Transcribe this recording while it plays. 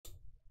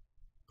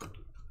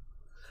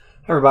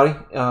Hey everybody,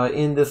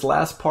 in this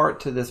last part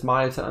to this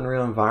Maya to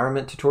Unreal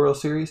Environment tutorial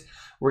series,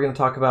 we're going to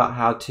talk about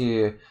how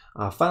to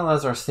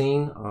finalize our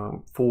scene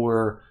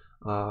for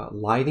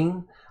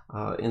lighting,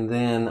 and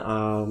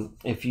then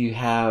if you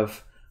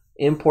have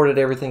imported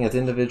everything as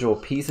individual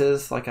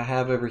pieces like I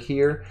have over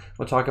here,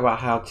 we'll talk about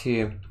how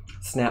to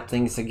snap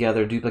things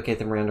together, duplicate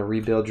them around to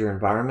rebuild your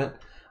environment.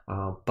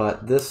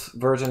 But this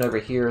version over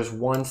here is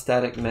one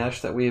static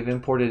mesh that we have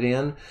imported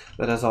in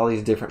that has all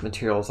these different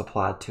materials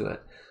applied to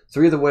it.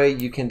 So either way,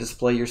 you can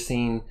display your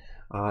scene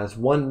as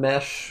one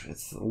mesh.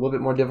 It's a little bit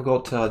more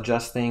difficult to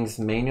adjust things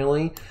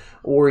manually,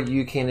 or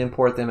you can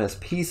import them as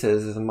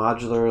pieces as a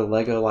modular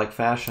Lego-like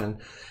fashion,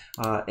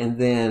 and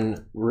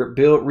then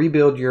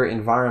rebuild your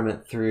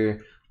environment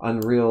through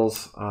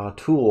Unreal's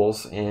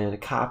tools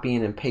and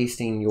copying and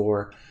pasting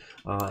your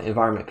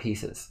environment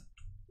pieces.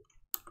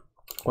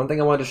 One thing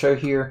I wanted to show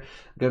here,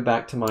 go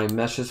back to my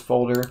meshes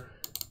folder,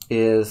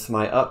 is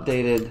my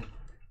updated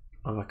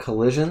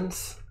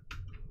collisions.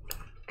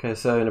 Okay,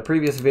 so in a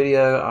previous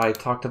video, I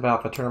talked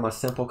about, if I turn on my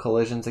simple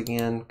collisions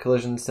again,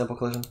 simple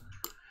collision,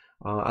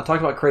 I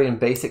talked about creating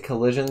basic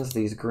collisions,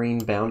 these green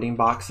bounding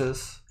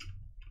boxes.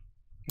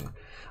 Okay.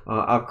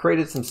 I've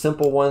created some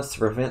simple ones to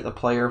prevent the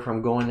player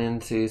from going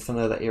into some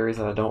of the areas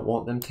that I don't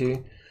want them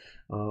to.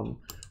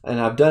 And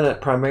I've done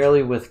it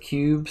primarily with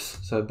cubes,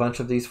 so a bunch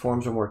of these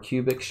forms are more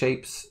cubic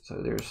shapes.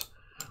 So there's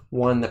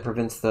one that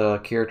prevents the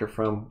character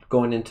from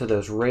going into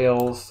those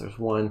rails. There's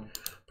one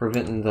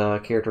preventing the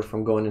character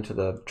from going into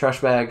the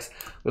trash bags.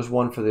 There's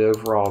one for the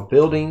overall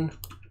building.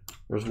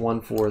 There's one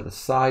for the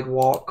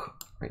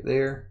sidewalk right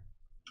there.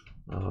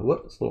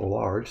 Whoops, it's a little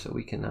large, so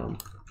we can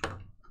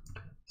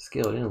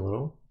scale it in a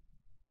little.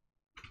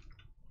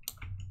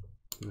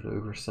 Move it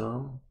over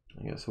some.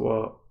 I guess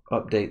we'll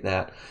update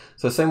that.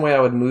 So same way I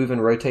would move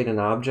and rotate an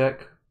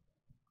object.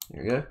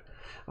 There you go.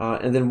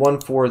 And then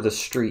one for the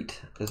street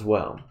as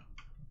well.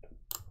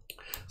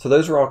 So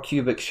those are all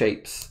cubic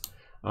shapes.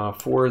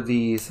 For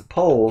these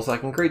poles, I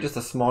can create just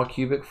a small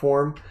cubic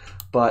form,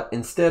 but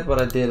instead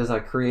what I did is I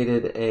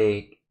created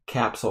a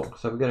capsule.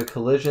 So I've got a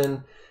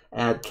collision,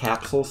 add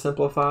capsule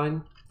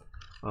simplified.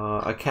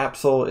 A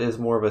capsule is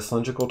more of a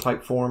cylindrical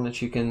type form that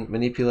you can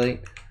manipulate.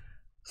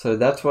 So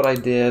that's what I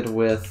did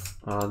with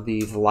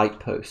these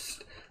light posts.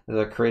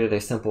 I created a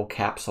simple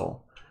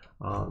capsule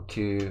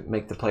to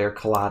make the player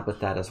collide with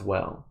that as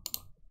well.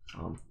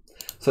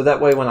 So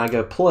that way when I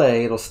go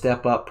play, it'll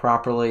step up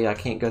properly. I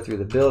can't go through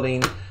the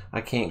building. I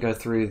can't go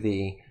through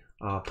the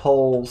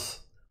poles.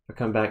 I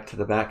come back to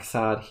the back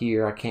side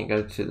here. I can't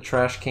go to the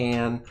trash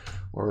can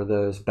or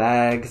those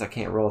bags. I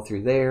can't roll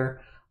through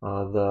there.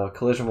 The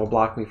collision will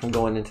block me from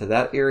going into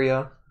that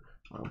area.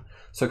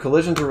 So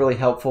collisions are really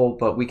helpful,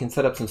 but we can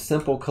set up some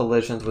simple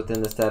collisions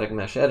within the static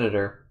mesh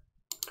editor.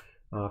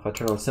 If I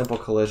turn on simple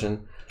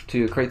collision,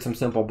 to create some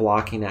simple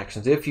blocking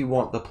actions if you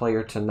want the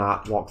player to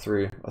not walk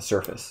through a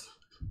surface.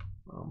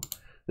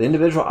 The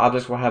individual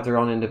objects will have their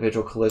own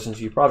individual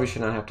collisions. You probably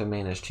should not have to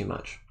manage too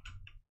much.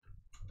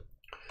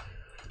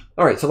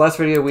 Alright, so last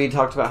video we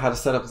talked about how to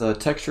set up the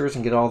textures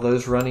and get all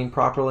those running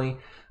properly.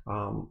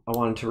 I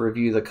wanted to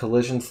review the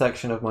collision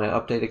section of my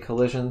updated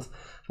collisions.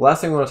 The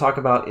last thing I want to talk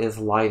about is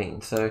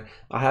lighting. So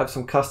I have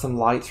some custom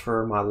lights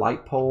for my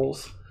light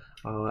poles,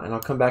 and I'll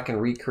come back and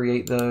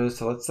recreate those.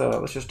 So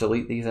let's just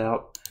delete these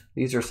out.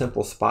 These are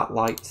simple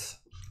spotlights.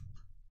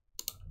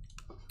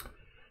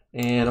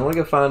 And I want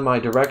to go find my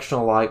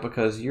directional light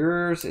because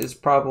yours is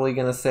probably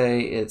going to say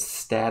it's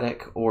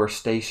static or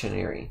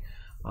stationary,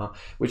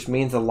 which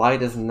means the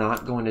light is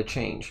not going to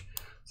change.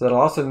 So that'll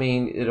also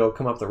mean it'll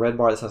come up the red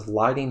bar that says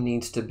lighting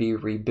needs to be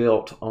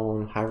rebuilt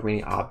on however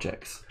many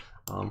objects.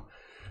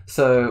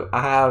 So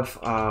I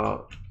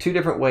have two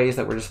different ways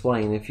that we're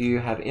displaying. If you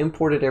have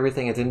imported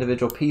everything as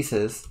individual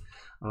pieces,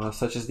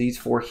 such as these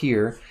four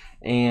here,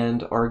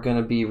 and are going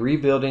to be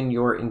rebuilding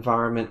your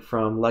environment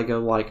from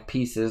Lego-like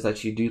pieces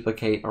that you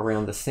duplicate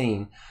around the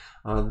scene,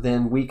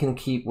 then we can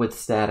keep with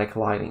static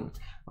lighting.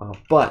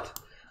 But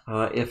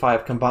if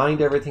I've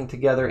combined everything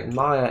together in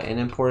Maya and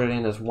imported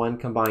in as one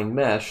combined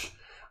mesh,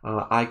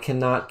 I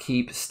cannot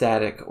keep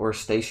static or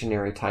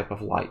stationary type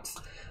of lights.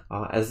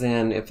 As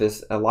in, if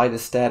a light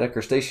is static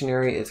or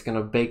stationary, it's going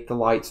to bake the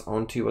lights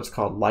onto what's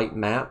called light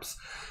maps,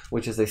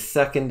 which is a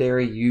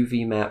secondary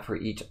UV map for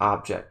each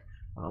object.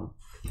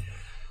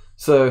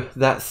 So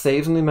that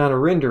saves on the amount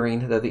of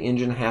rendering that the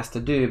engine has to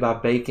do by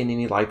baking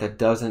any light that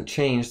doesn't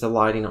change the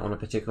lighting on a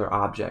particular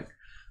object.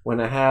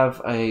 When I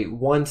have a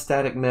one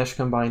static mesh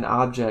combined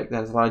object that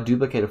has a lot of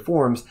duplicated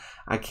forms,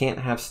 I can't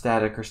have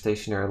static or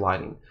stationary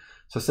lighting.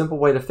 So a simple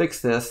way to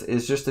fix this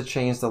is just to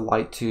change the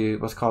light to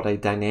what's called a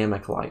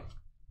dynamic light.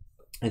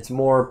 It's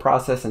more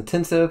process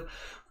intensive,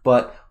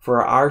 but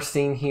for our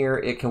scene here,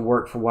 it can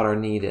work for what our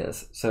need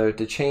is. So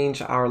to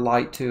change our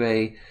light to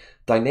a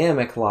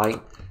dynamic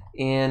light,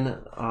 in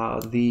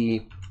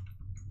the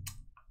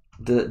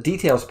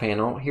details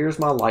panel, here's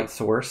my light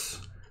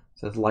source. It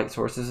says light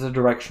source. This is a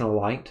directional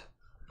light.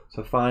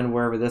 So find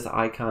wherever this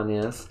icon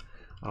is.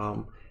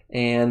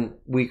 And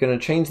we're going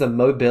to change the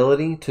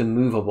mobility to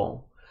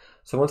movable.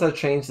 So once I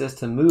change this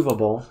to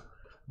movable,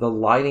 the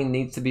lighting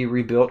needs to be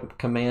rebuilt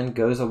command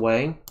goes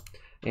away.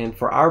 And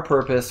for our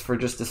purpose, for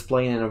just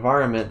displaying an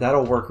environment,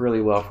 that'll work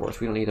really well for us.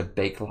 We don't need to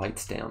bake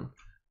lights down.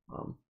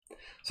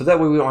 So that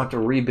way we don't have to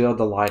rebuild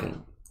the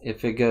lighting.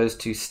 If it goes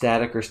to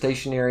static or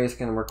stationary, it's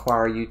going to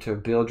require you to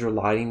build your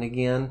lighting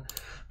again.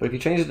 But if you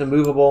change it to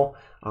movable,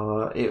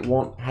 it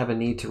won't have a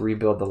need to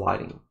rebuild the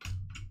lighting.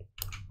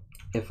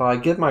 If I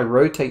get my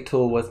rotate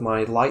tool with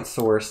my light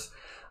source,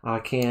 I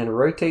can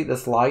rotate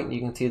this light, and you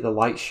can see the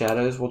light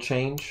shadows will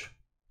change.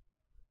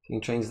 You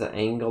can change the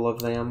angle of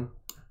them.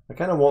 I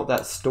kind of want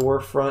that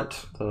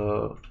storefront,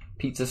 the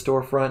pizza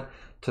storefront,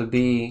 to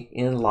be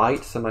in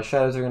light, so my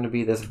shadows are going to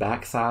be this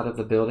back side of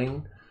the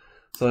building.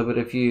 So, but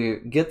if you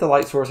get the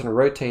light source and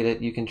rotate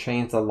it, you can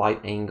change the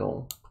light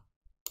angle.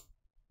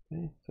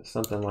 Okay, so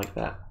something like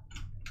that.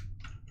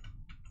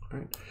 All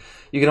right.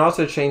 You can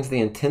also change the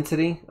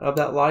intensity of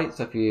that light.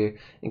 So if you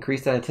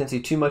increase that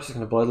intensity too much, it's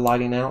going to blow the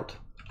lighting out.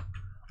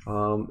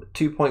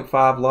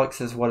 2.5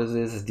 lux is what it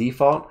is as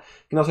default.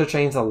 You can also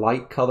change the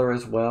light color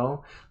as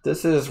well.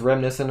 This is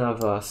reminiscent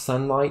of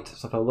sunlight.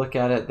 So if I look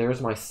at it,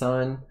 there's my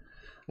sun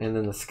and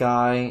then the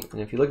sky.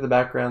 And if you look at the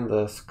background,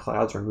 the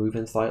clouds are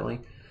moving slightly.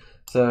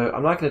 So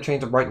I'm not going to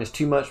change the brightness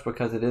too much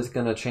because it is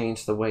going to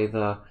change the way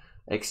the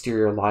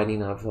exterior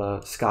lighting of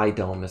the sky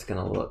dome is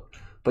going to look.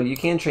 But you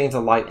can change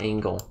the light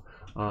angle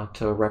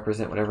to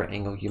represent whatever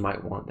angle you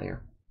might want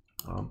there.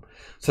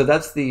 So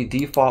that's the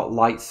default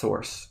light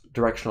source,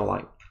 directional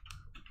light.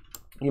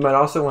 You might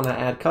also want to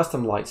add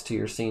custom lights to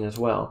your scene as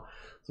well.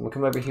 So I'm going to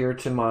come over here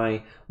to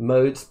my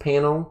modes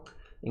panel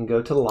and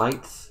go to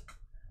lights,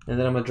 and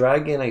then I'm going to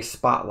drag in a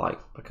spotlight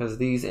because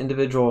these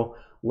individual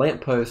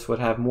lampposts would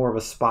have more of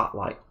a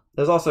spotlight.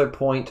 There's also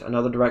point,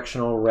 another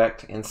directional,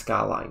 rect, and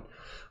skylight.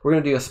 We're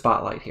going to do a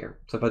spotlight here.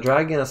 So if I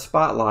drag in a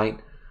spotlight,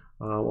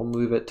 we'll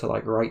move it to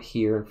like right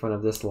here in front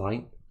of this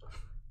light.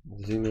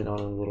 Zoom in on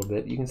it a little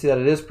bit. You can see that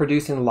it is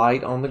producing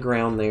light on the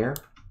ground there.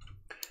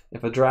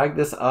 If I drag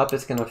this up,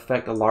 it's going to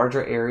affect a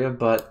larger area,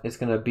 but it's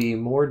going to be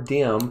more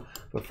dim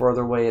the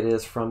further away it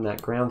is from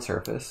that ground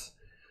surface.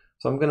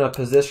 So I'm going to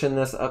position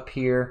this up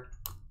here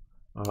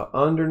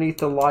underneath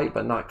the light,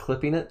 but not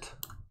clipping it.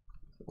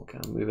 We'll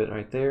kind of move it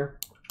right there.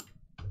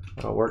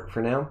 That'll work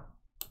for now.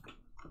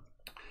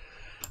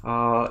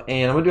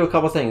 And I'm going to do a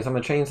couple things. I'm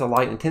going to change the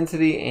light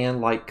intensity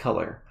and light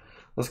color.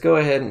 Let's go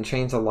ahead and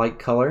change the light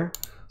color.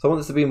 So I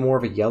want this to be more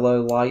of a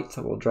yellow light,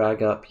 so we'll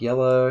drag up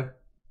yellow,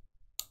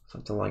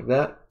 something like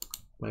that.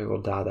 Maybe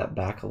we'll dye that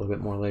back a little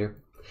bit more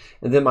later.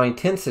 And then my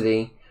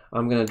intensity,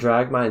 I'm going to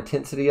drag my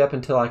intensity up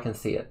until I can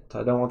see it.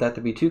 So I don't want that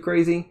to be too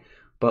crazy,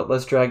 but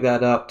let's drag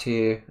that up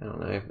to, I don't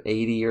know,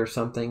 80 or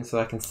something so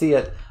I can see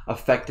it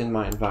affecting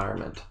my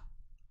environment.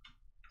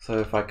 So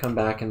if I come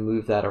back and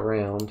move that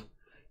around,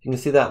 you can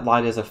see that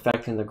light is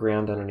affecting the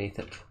ground underneath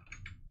it.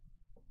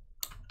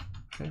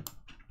 Okay.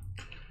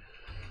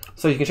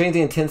 So you can change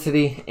the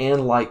intensity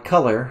and light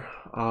color.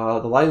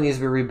 The lighting needs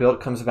to be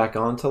rebuilt, comes back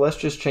on. So let's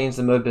just change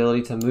the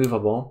mobility to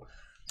movable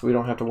so we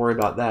don't have to worry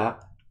about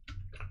that.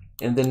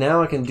 And then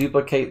now I can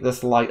duplicate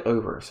this light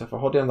over. So if I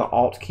hold down the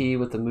Alt key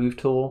with the move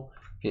tool,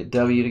 hit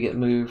W to get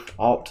moved,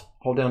 Alt,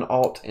 hold down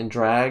Alt and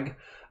drag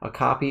a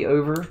copy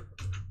over.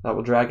 That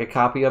will drag a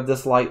copy of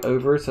this light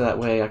over so that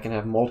way I can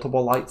have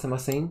multiple lights in my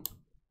scene.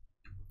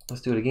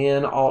 Let's do it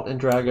again, Alt and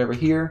drag over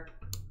here.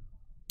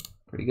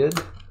 Pretty good.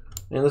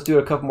 And let's do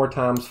it a couple more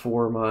times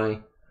for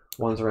my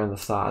ones around the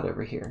side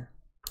over here.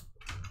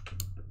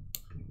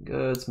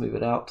 Good, let's move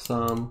it out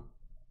some.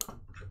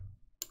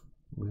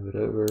 Move it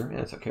over, and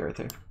it's okay right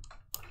there.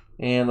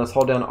 And let's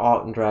hold down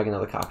Alt and drag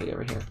another copy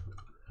over here.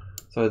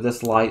 So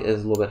this light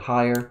is a little bit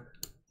higher,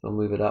 so I'll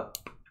move it up.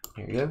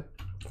 There you go.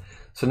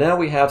 So now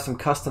we have some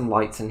custom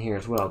lights in here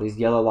as well. These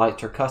yellow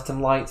lights are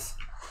custom lights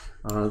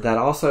that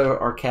also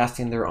are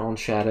casting their own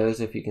shadows,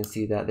 if you can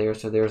see that there.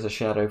 So there's a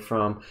shadow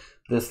from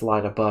this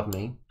light above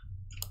me.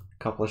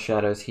 A couple of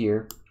shadows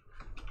here.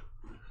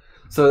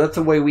 So that's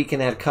a way we can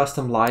add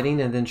custom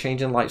lighting and then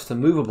changing lights to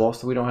movable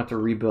so we don't have to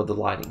rebuild the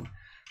lighting.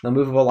 Now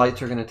movable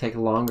lights are going to take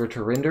longer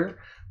to render,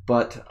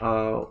 but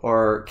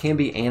or can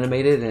be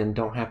animated and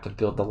don't have to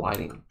build the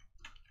lighting.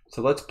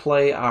 So let's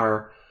play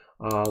our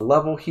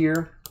level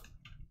here.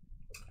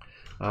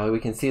 We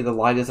can see the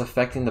light is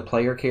affecting the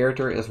player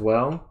character as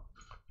well.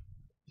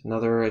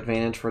 Another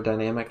advantage for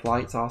dynamic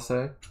lights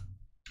also.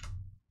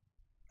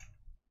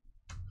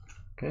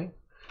 Okay,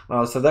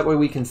 so that way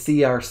we can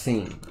see our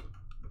scene.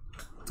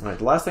 All right,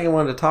 the last thing I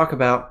wanted to talk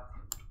about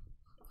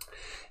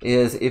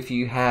is if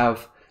you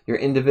have your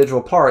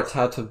individual parts,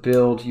 how to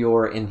build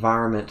your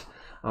environment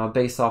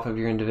based off of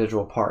your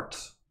individual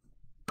parts.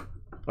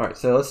 All right,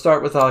 so let's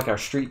start with like our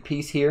street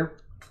piece here.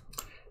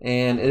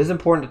 And it is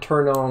important to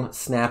turn on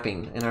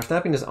snapping. And our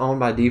snapping is on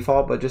by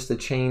default, but just to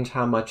change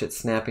how much it's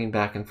snapping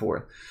back and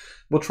forth.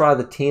 We'll try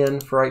the 10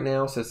 for right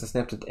now, so it's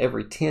snapped to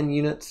every 10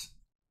 units.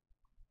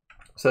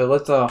 So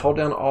let's hold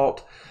down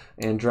Alt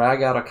and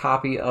drag out a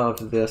copy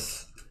of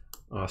this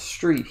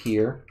street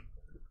here.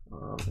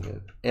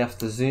 F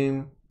the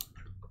zoom.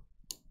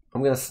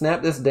 I'm going to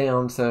snap this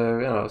down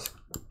so it's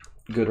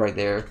good right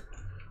there.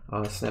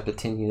 Snap the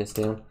 10 units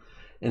down.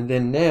 And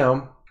then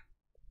now,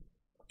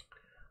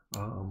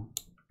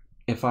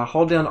 if I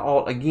hold down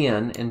Alt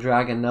again and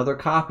drag another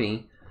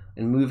copy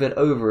and move it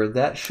over,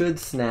 that should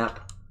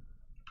snap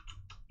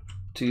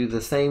to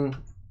the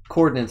same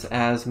coordinates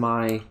as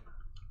my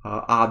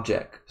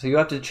object. So you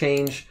have to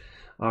change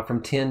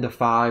from 10 to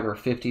 5 or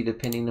 50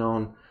 depending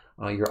on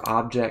your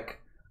object.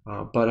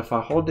 But if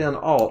I hold down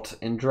Alt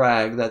and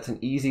drag, that's an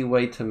easy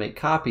way to make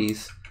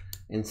copies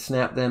and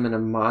snap them in a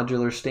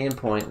modular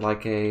standpoint,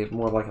 like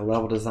more like a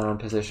level design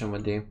position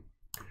would do.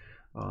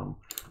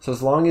 So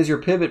as long as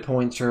your pivot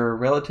points are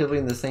relatively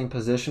in the same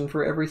position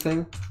for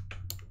everything,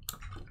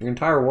 your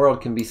entire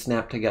world can be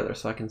snapped together.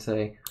 So I can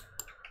say,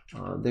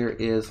 there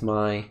is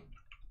my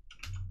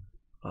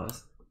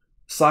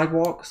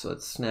sidewalk. So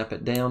let's snap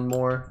it down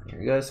more. There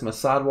you go. So my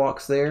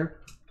sidewalk's there.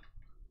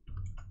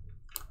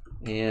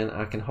 And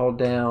I can hold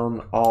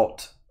down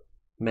Alt,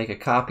 make a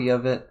copy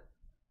of it.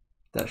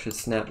 That should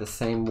snap the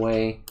same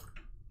way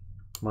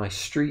my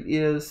street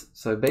is.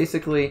 So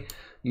basically,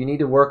 you need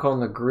to work on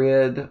the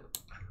grid,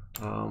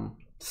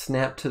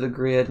 snap to the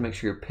grid, make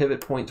sure your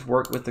pivot points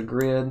work with the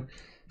grid.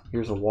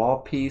 Here's a wall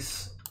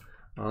piece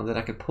that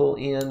I could pull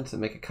in to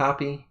make a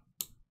copy.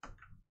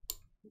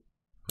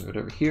 Move it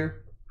over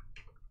here.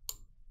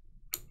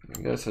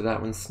 There you go. So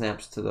that one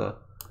snaps to the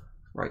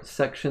right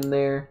section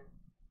there.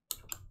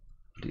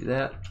 Do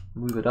that.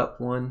 Move it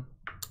up one.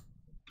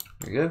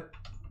 There you go.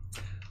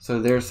 So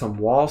there's some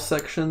wall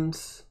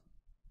sections.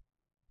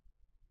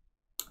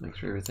 Make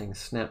sure everything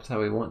snaps how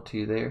we want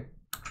to there.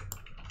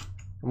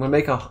 I'm going to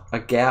make a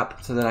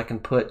gap so that I can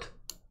put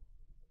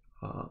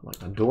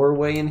like a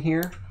doorway in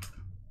here.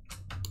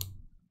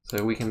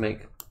 So we can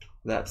make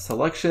that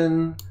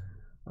selection,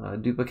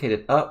 duplicate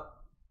it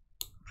up.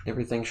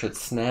 Everything should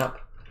snap.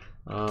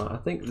 I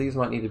think these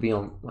might need to be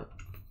on like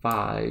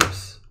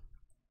 5s.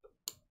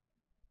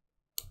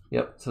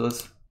 Yep, so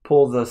let's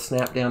pull the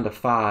snap down to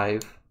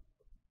 5.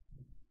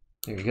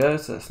 There you go,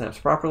 so that snaps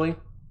properly.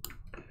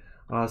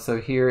 So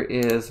here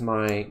is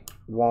my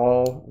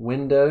wall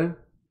window,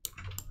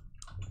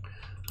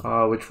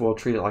 which we'll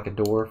treat it like a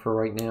door for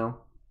right now.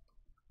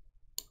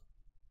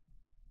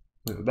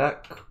 Move it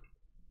back.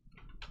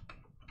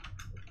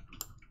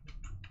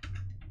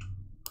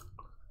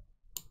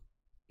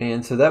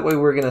 And so that way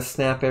we're going to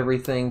snap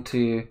everything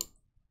to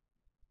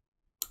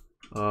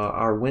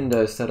our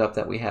window setup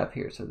that we have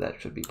here. So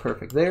that should be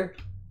perfect there.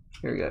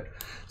 Here we go.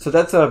 So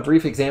that's a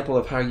brief example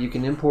of how you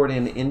can import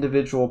in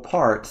individual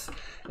parts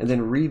and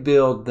then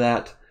rebuild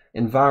that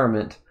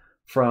environment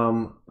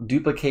from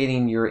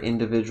duplicating your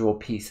individual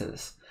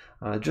pieces.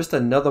 Just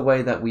another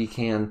way that we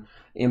can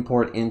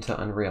import into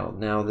Unreal.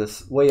 Now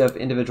this way of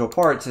individual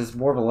parts is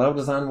more of a level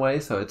design way,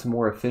 so it's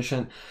more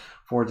efficient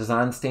for a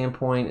design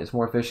standpoint. It's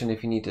more efficient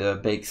if you need to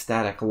bake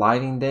static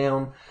lighting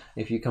down.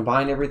 If you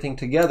combine everything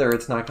together,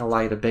 it's not going to allow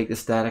you to bake the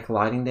static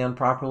lighting down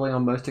properly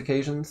on most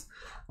occasions.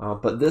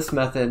 But this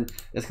method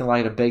is going to allow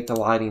you to bake the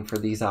lighting for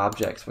these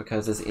objects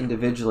because it's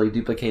individually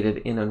duplicated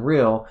in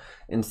Unreal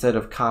instead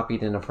of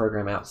copied in a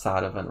program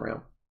outside of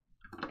Unreal.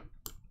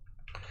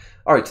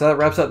 Alright, so that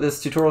wraps up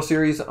this tutorial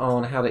series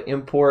on how to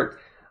import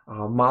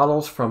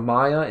models from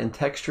Maya and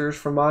textures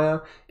from Maya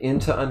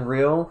into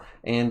Unreal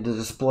and to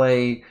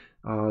display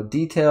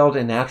detailed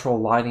and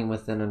natural lighting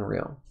within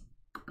Unreal.